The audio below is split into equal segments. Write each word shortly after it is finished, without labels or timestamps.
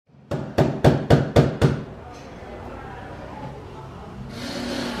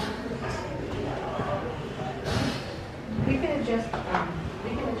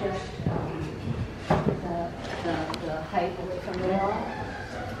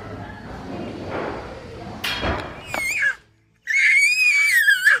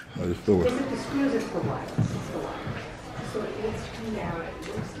feel it. Is it the screws? It's the wires. It's the wires. So it needs to come down.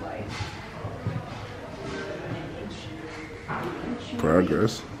 It looks like an inch.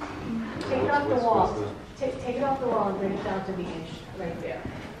 Progress. Take it off the wall. Take it off the wall and bring it down to the inch right there,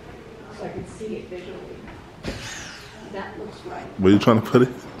 so I can see it visually. That looks right. Where are you trying to put it?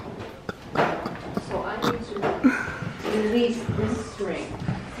 So I need to release this string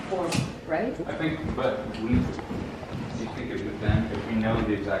for me, right? I think, but do you think it would then, if we know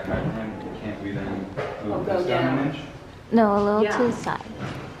the exact measurement, can't we then move this down an inch? No, a little Yeah. to the side.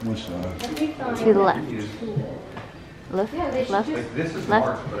 Which side? Let me find To the left. Yeah, Left, they should left, just. Like this is Left.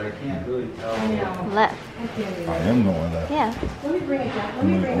 marked, but I can't really tell. I know. left. I can't I even. am going left. Yeah. Let me bring it down. Let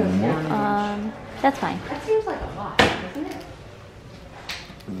me bring those down. an inch. That's fine. That seems like a lot, doesn't it?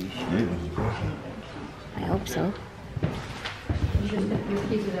 I hope so. You just put your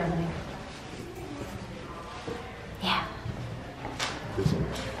pieces there, honey. Yeah.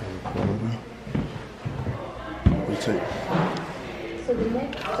 We take. So the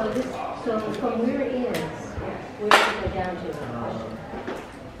next, so from where it is, where does it go down to?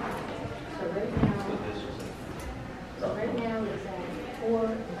 So right now it's at 4 3/4,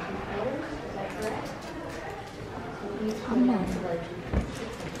 is that correct? So it needs to go down to like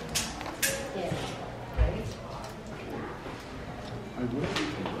 6 right?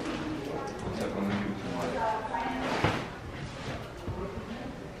 Except when we do too much.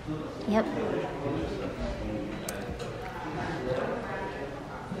 Yep.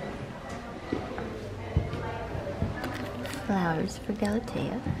 Flowers for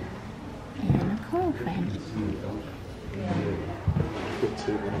Galatea and a cone fan.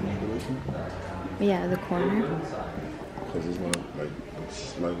 Yeah, the corner. Because it's not like the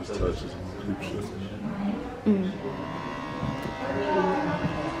slightest touch is hoop shit.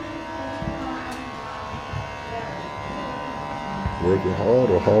 Working hard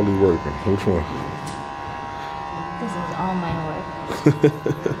or hardly working? Which one? This is all my work.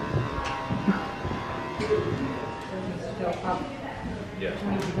 Go up, Yeah.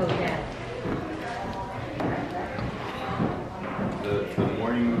 we need to go down. The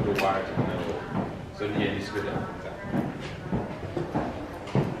more you move the wire to the middle, so yeah, you just go down. Exactly.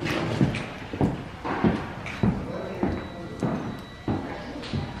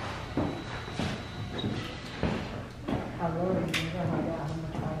 How low are you going to go? How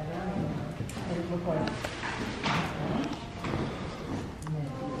much farther down? Does it look like?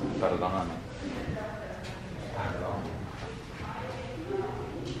 Perdóname.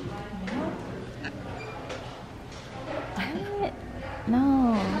 What? No.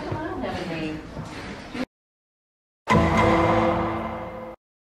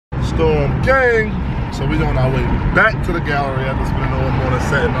 Storm gang. So we on our way back to the gallery after spending all morning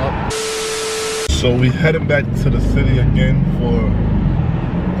setting up. So we headed back to the city again for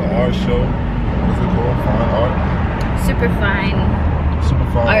the art show. What's it called? Fine art. Superfine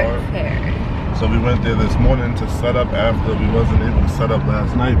Superfine art art. fair. So we went there this morning to set up after we wasn't able to set up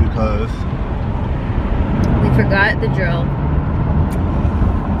last night because We forgot the drill.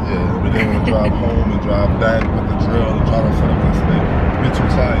 we didn't want to drive home and drive back with the drill and try to set up yesterday. We're too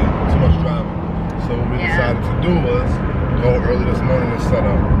tired, too much driving. So what we decided to do was go early this morning and set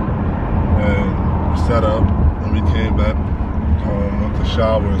up. And we set up and we came back home, went to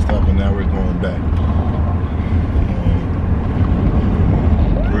shower and stuff, and now we're going back.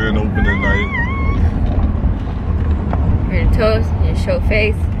 Grand opening night. We're gonna toast, you show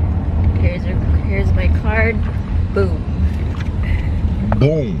face. Here's my card. Boom.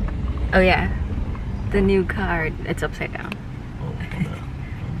 Boom. Oh yeah. The new card. It's upside down.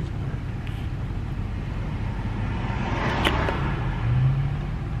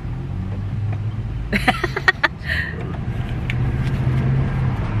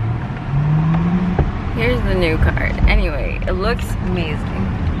 Here's the new card. Anyway, it looks amazing.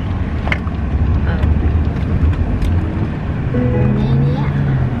 And yeah.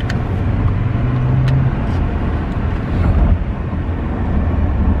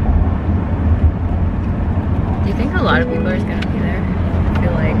 Do you think a lot of people are gonna be there? I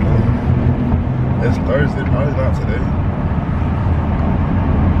feel like. It's Thursday, probably not today.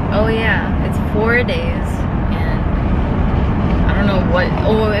 Oh yeah, it's 4 days, and I don't know what.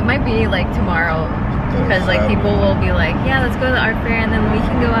 Oh, it might be like tomorrow, because like people will be like, yeah, let's go to the art fair, and then we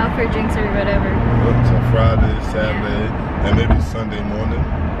can go out for drinks or whatever. So Friday, Saturday, and maybe Sunday morning.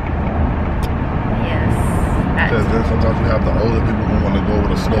 Yes. Because then sometimes you have the older people who want to go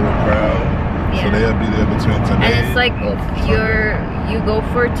with a slower crowd. So they'll be there between today. And it's like you go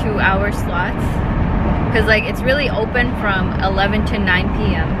for 2-hour slots. Because like it's really open from 11 to 9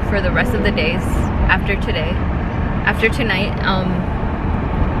 p.m. for the rest of the days after today, after tonight.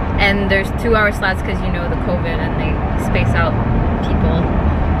 And there's 2-hour slots because you know the COVID and they space out people,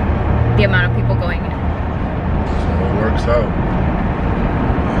 the amount of people going in. So it works out.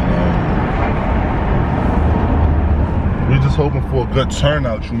 And, we're just hoping for a good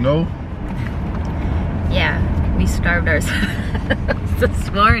turnout, you know? Yeah, we starved ourselves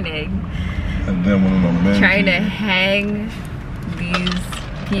this morning. And then one of them men trying to hang these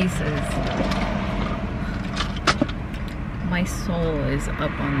pieces. My soul is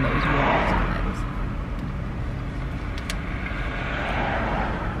up on those walls, guys.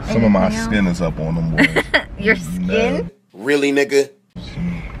 Some of my skin is up on them walls. Your skin? Really, nigga?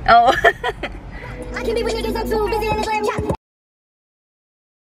 Oh. I can be with niggas, I'm too busy in the gram chat.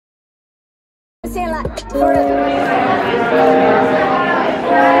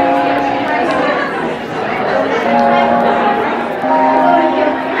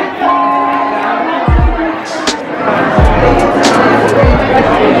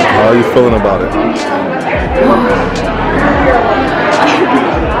 How are you feeling about it?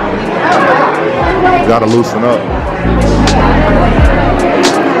 You gotta loosen up.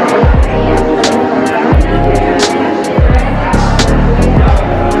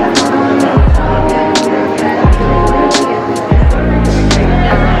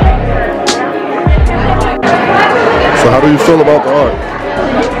 So how do you feel about the art?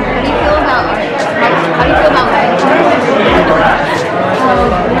 How do you feel about art?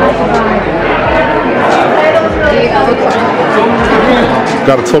 How do you feel about art?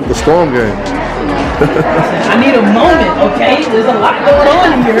 Gotta talk the storm game. I need a moment, okay? There's a lot going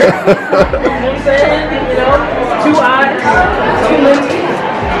on here. You know what I'm saying? You know, 2 eyes, 2 lips.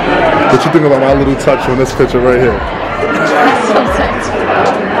 What you think about my little touch on this picture right here?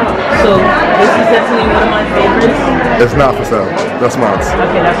 So, this is definitely one of my favorites. It's not for sale. That's mine.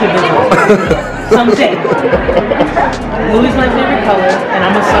 Okay, that's your business. Someday. Blue is my favorite color, and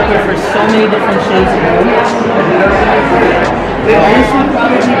I'm a sucker for so many different shades of blue. This would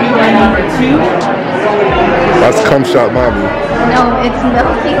probably be my number 2. That's cum shot mommy. No, it's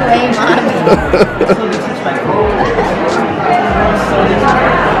Milky Way mommy. So disrespectful. So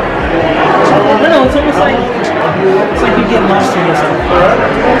disrespectful. I don't know, it's almost like you get lost in yourself.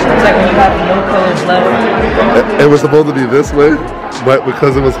 It's like when you have no colors left. It was supposed to be this way, but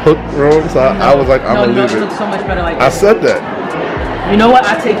because it was hooked wrong, so I was like, I'm gonna leave it it. looks so much better like I this. said that. You know what?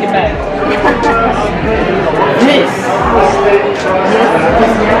 I take it back.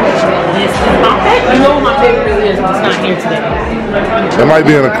 This is my favorite. You know what my favorite really is? It's not here today. It might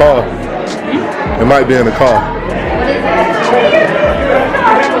be in the car. It might be in the car.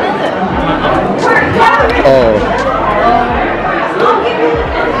 Oh.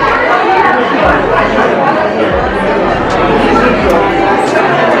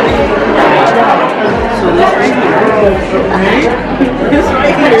 So this right here. This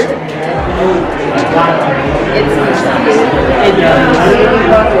right here. It does.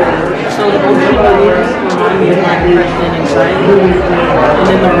 So the ocean doors remind me of my depression and anxiety. And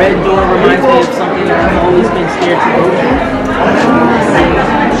then the red door reminds me of something that I've always been scared to go through.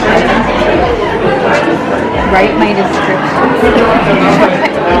 Write my description.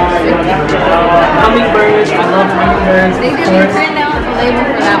 Hummingbirds, I love hummingbirds. They didn't print out the label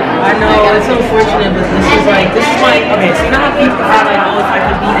for that one. I know, it's unfortunate, but this is my, okay, so you know how people are like, oh, if I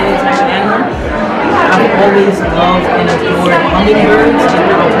could be any type of animal? I've always loved and adored hummingbirds and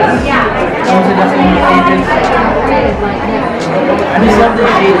crows. Those are definitely my favorites. I just love the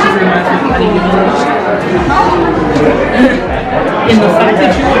shape, it reminds me of honeybees. And the fact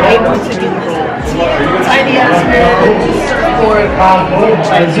that you were able to get this tiny ass head or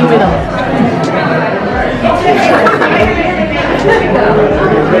like zoom it up.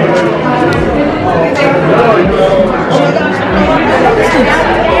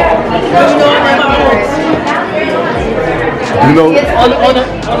 You know, On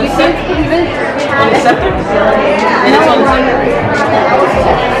the scepter? On the scepter? And it's on the scepter.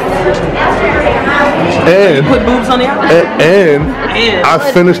 and Put boobs on the outside. and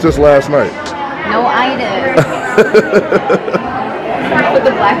I finished this last night. No, I did. Put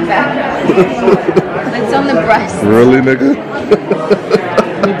the black back. It's on the breast. Really, nigga?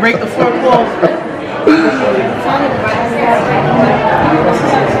 We break the fourth wall. It's on the breast.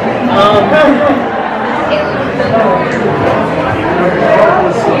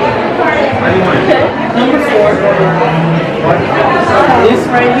 Number 4. This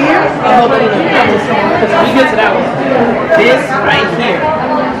right here. I hope you know. Because we get to that one. This right here.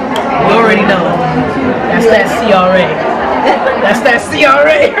 You already know. That's that CRA. That's that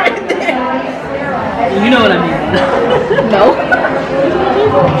CRA right there. You know what I mean. No.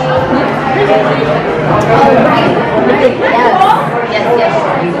 Yes.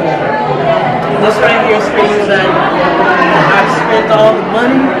 This right here screams that I've spent all the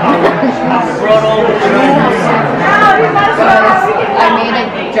money, brought all the shoes. I made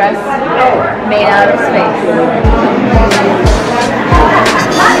a dress made out of space.